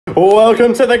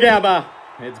Welcome to the Gabba.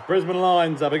 It's Brisbane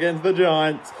Lions up against the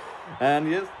Giants. And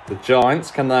yes, the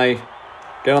Giants, can they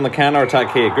get on the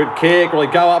counter-attack here? Good kick. Will he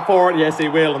go up for it? Yes, he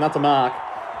will, and that's a mark.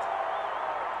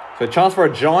 So a chance for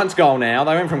a Giants goal now.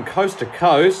 They went from coast to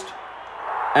coast.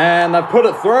 And they've put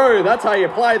it through. That's how you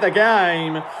play the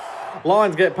game.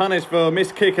 Lions get punished for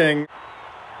miskicking.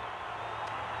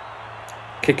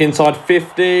 Kick inside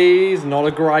 50s. Not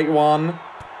a great one.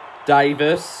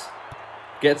 Davis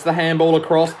gets the handball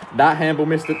across. That handball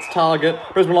missed its target.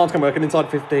 Brisbane Lions can work it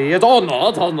inside 50. It's on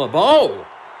the ball.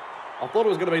 I thought it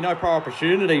was going to be no prior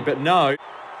opportunity, but no.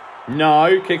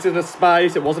 No, kicks it to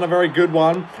space. It wasn't a very good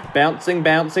one. Bouncing.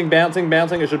 It should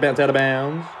bounce out of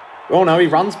bounds. Oh no, he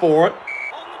runs for it.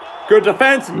 Good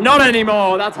defence. Not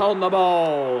anymore. That's holding the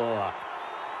ball.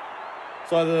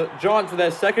 So the Giants with their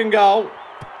second goal.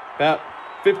 About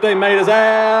 15 metres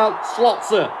out.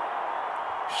 Slots it.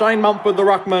 Shane Mumford, the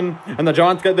ruckman, and the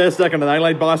Giants get their second, and they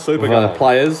lead by a super goal.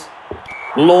 Players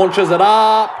launches it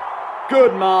up.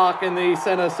 Good mark in the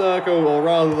centre circle, or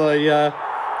rather the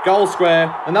goal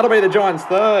square, and that'll be the Giants'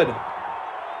 third.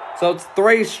 So it's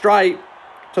 3 straight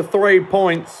to 3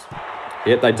 points.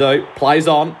 Yep, they do. Plays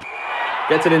on.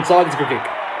 Gets it inside. It's a good kick.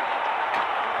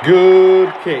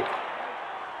 Good kick.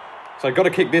 So got to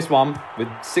kick this one with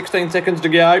 16 seconds to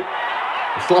go.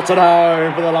 Slots it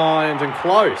home for the Lions, and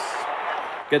close.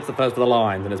 Gets the first for the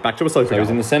Lions, and it's back to a super. So he's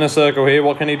in the centre circle here.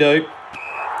 What can he do?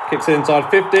 Kicks it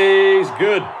inside 50s.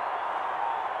 Good.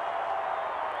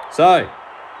 So,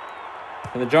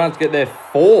 and the Giants get their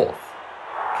 4th.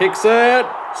 Kicks it.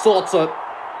 Sorts it.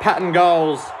 Pattern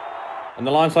goals. And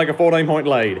the Lions take a 14-point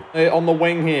lead. They're on the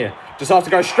wing here. Just has to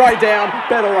go straight down.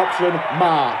 Better option.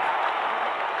 Mark.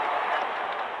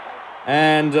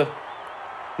 And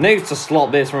needs to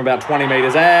slot this from about 20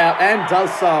 metres out. And does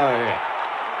so.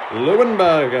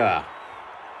 Leuenberger.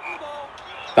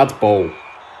 That's ball.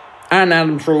 And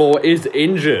Adam Treloar is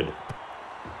injured.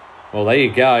 Well, there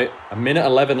you go.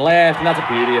 1:11 left, and that's a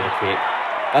beauty of a kick.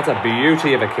 That's a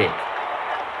beauty of a kick.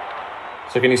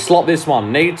 So can he slot this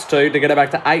one? Needs to get it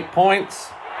back to 8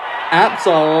 points.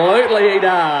 Absolutely he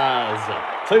does.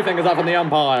 2 fingers up from the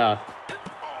umpire.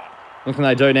 What can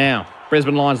they do now?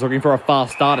 Brisbane Lions looking for a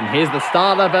fast start, and here's the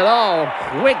start of it. Oh,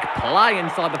 quick play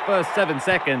inside the first 7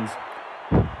 seconds.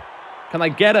 Can they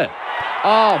get it?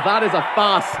 Oh, that is a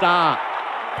fast start.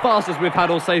 Fastest we've had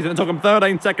all season. It took them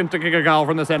 13 seconds to kick a goal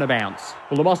from the centre bounce.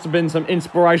 Well, there must have been some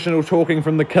inspirational talking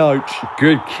from the coach.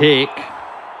 Good kick.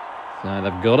 So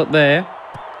they've got it there.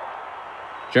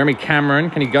 Jeremy Cameron,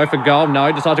 can he go for goal? No,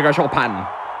 decides to go short pattern.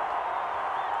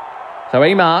 So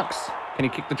he marks. Can he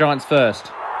kick the Giants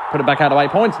first? Put it back out to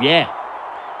 8 points? Yeah.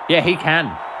 Yeah, he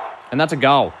can. And that's a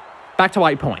goal. Back to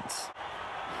 8 points.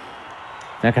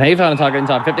 Now, can he find a target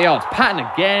inside 50? Oh, it's Patton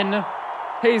again.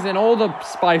 He's in all the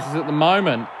spaces at the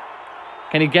moment.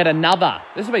 Can he get another?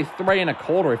 This will be 3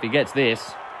 1/4 if he gets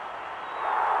this.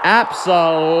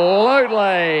 Absolutely.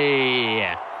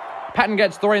 Patton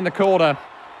gets 3 1/4.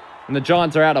 And the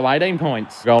Giants are out of 18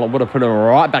 points. Goal, it would have put him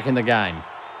right back in the game.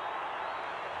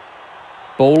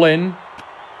 Ball in.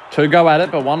 2 go at it,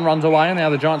 but 1 runs away. And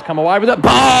now the Giants come away with it.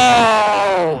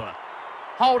 Ball!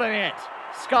 Holding it.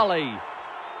 Scully.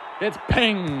 It's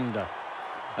pinged.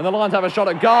 And the Lions have a shot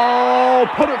at goal.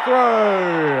 Put it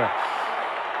through.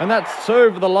 And that's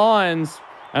 2 for the Lions.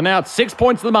 And now it's 6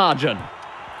 points to the margin.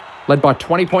 Led by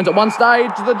 20 points at one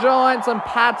stage. The Giants, and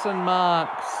Patton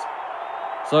marks.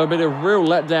 So a bit of real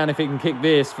letdown if he can kick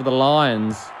this for the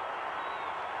Lions.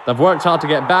 They've worked hard to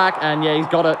get back. And yeah, he's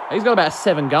got it. He's got about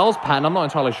 7 goals, Patton. I'm not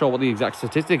entirely sure what the exact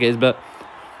statistic is, but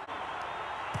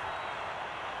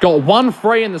got 1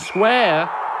 free in the square.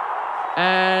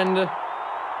 And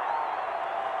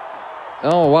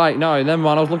oh, wait, no, never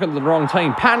mind. I was looking at the wrong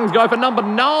team. Patton's go for number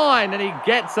 9, and he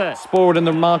gets it. Spoiled in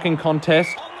the marking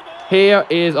contest. Here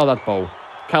is, oh, that's ball.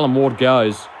 Callum Ward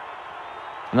goes.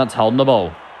 And that's holding the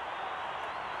ball.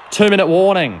 2-minute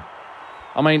warning.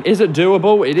 I mean, is it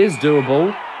doable? It is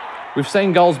doable. We've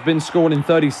seen goals been scored in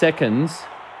 30 seconds.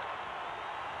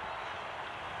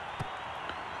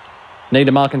 Need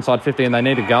a mark inside 50, and they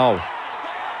need a goal.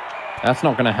 That's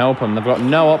not going to help them. They've got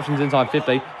no options inside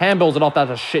 50. Handballs it off. That's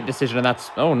a shit decision. And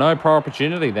that's, oh, no prior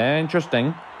opportunity there.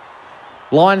 Interesting.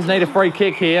 Lions need a free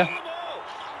kick here.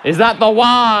 Is that the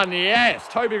one? Yes.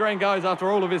 Toby Green goes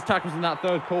after all of his tackles in that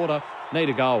 3rd quarter. Need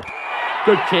a goal.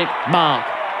 Good kick. Mark.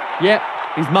 Yep.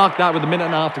 He's marked that with 1.5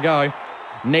 minutes to go.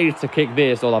 Needs to kick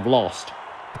this or they've lost.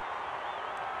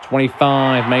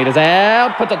 25 metres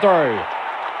out. Puts it through.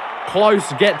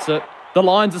 Close gets it. The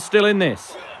Lions are still in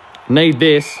this. Need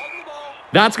this.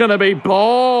 That's going to be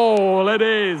ball. It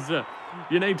is.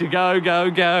 You need to go,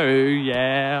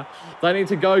 yeah. They need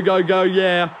to go,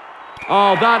 yeah.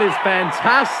 Oh, that is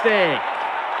fantastic.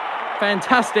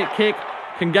 Fantastic kick.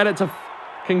 Can get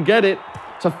it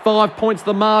to 5 points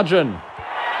the margin.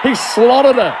 He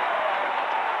slotted it.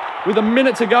 With a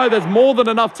minute to go, there's more than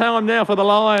enough time now for the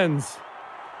Lions.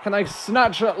 Can they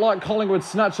snatch it like Collingwood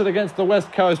snatched it against the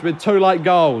West Coast with 2 late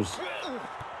goals?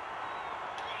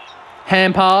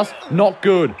 Hand pass, not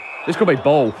good. This could be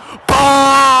ball.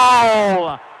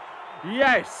 Ball!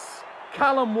 Yes!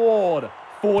 Callum Ward.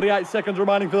 48 seconds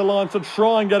remaining for the Lions to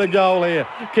try and get a goal here.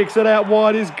 Kicks it out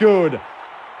wide is good.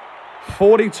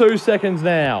 42 seconds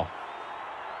now.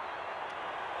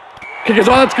 Kick is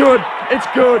on, it's good. It's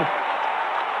good.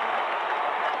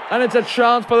 And it's a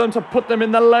chance for them to put them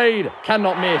in the lead.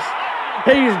 Cannot miss.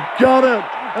 He's got it.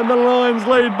 And the Lions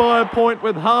lead by a point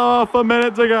with half a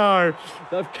minute to go.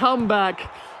 They've come back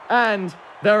and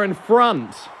they're in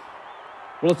front.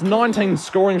 Well, it's 19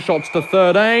 scoring shots to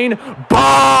 13.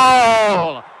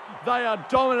 Ball! They are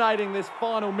dominating this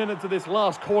final minutes of this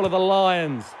last quarter, the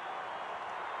Lions.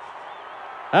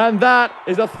 And that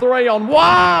is a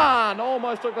 3-on-1.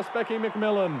 Almost took the Specky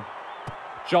McMillan.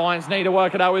 Giants need to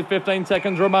work it out with 15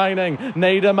 seconds remaining.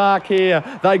 Need a mark here.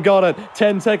 They got it.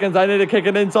 10 seconds. They need to kick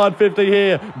it inside 50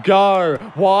 here. Go.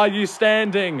 Why are you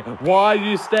standing? Why are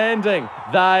you standing?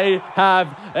 They have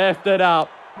effed it up.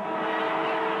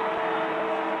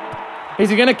 Is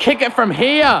he going to kick it from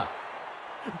here?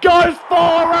 Goes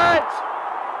for it!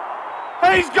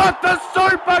 He's got the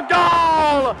super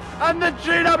goal! And the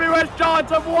GWS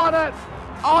Giants have won it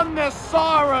on the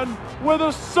Siren with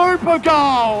a super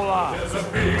goal! There's a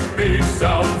big, big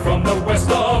sound from the west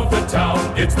of the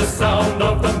town. It's the sound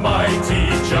of the mighty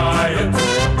Giants.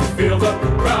 Feel the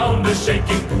ground is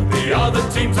shaking. The other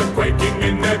teams are quaking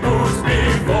in their boots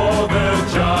before the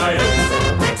Giants.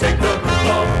 We take the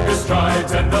longest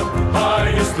strides and the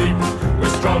highest leap. We're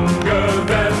stronger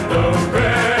than the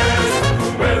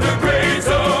rest. We're the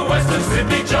greater Western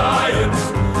Sydney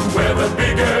Giants. We're the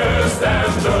biggest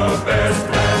and the best.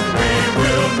 And we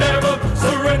will never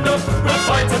surrender. We'll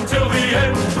fight until the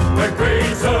end. We're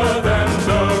greater than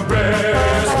the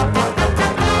rest.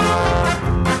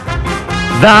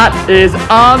 That is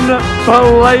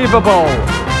unbelievable.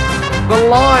 The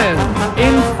Lions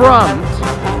in front,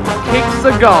 kicks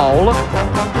the goal.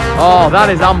 Oh, that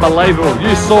is unbelievable.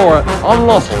 You saw it. I'm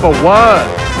lost for words.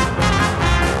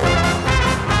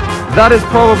 That is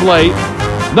probably...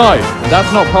 No, that's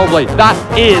not probably. That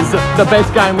is the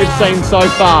best game we've seen so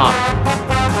far.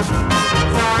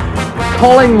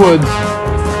 Collingwood's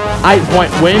 8-point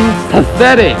win,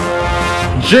 pathetic.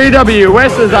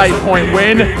 GWS's 8-point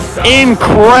win,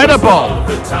 incredible.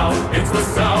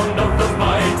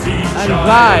 And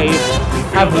they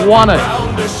have won it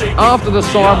after the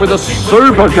side with a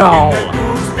super goal.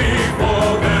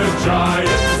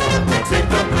 Take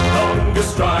the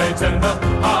longest strides and the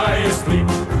highest leap.